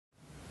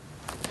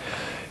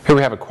Here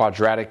we have a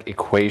quadratic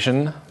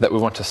equation that we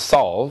want to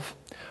solve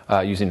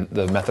using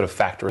the method of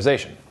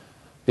factorization.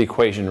 The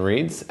equation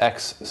reads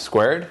x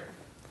squared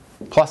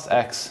plus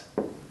x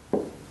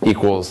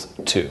equals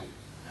 2.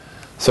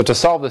 So to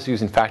solve this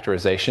using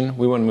factorization,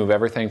 we want to move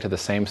everything to the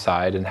same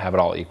side and have it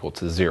all equal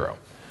to 0.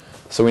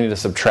 So we need to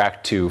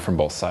subtract 2 from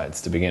both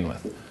sides to begin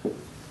with.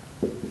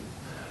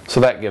 So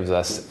that gives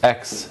us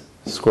x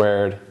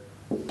squared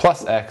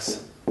plus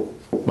x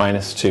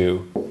minus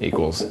 2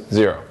 equals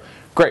 0.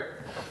 Great.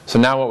 So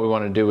now what we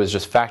want to do is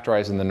just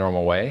factorize in the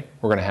normal way.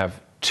 We're going to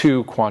have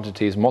two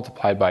quantities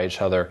multiplied by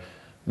each other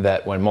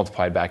that when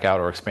multiplied back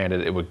out or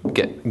expanded, it would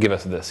give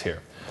us this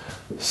here.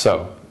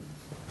 So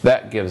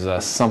that gives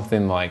us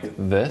something like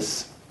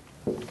this.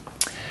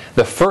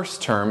 The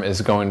first term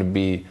is going to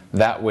be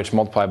that which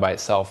multiplied by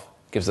itself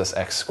gives us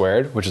x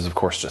squared, which is of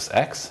course just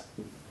x.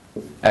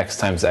 X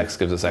times x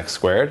gives us x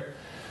squared.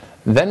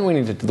 Then we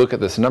need to look at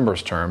this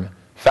numbers term,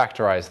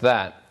 factorize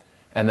that,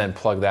 and then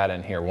plug that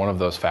in here, one of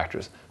those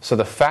factors. So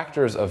the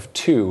factors of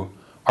 2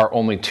 are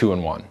only 2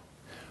 and 1.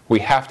 We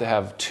have to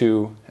have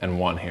 2 and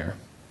 1 here.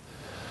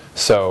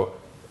 So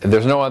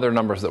there's no other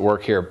numbers that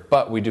work here,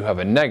 but we do have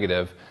a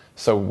negative,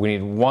 so we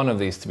need one of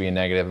these to be a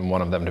negative and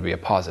one of them to be a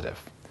positive.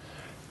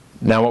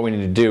 Now what we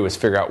need to do is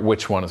figure out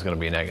which one is going to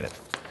be a negative.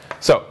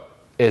 So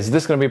is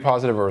this going to be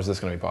positive or is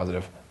this going to be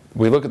positive?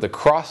 We look at the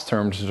cross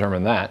term to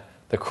determine that.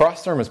 The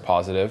cross term is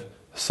positive,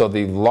 so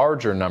the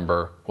larger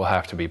number will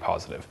have to be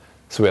positive.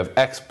 So we have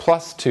x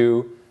plus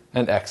 2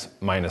 and x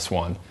minus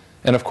 1.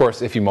 And of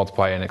course, if you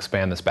multiply and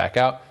expand this back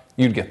out,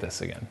 you'd get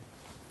this again.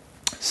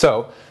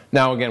 So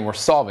now again, we're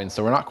solving.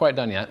 So we're not quite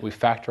done yet. We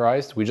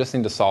factorized. We just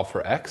need to solve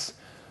for x.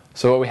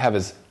 So what we have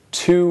is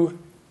two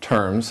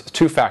terms,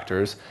 two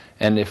factors.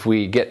 And if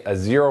we get a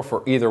 0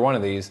 for either one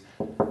of these,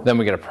 then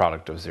we get a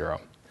product of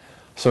 0.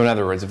 So in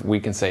other words,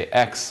 we can say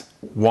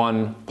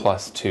x1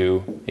 plus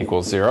 2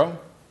 equals 0,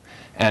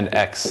 and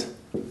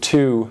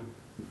x2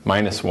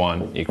 minus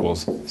 1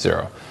 equals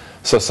 0.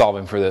 So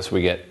solving for this,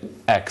 we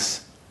get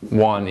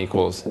x1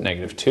 equals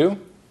negative 2.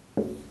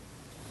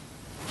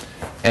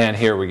 And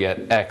here we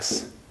get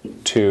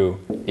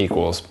x2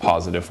 equals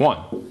positive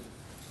 1.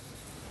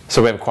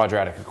 So we have a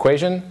quadratic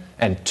equation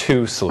and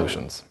two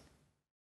solutions.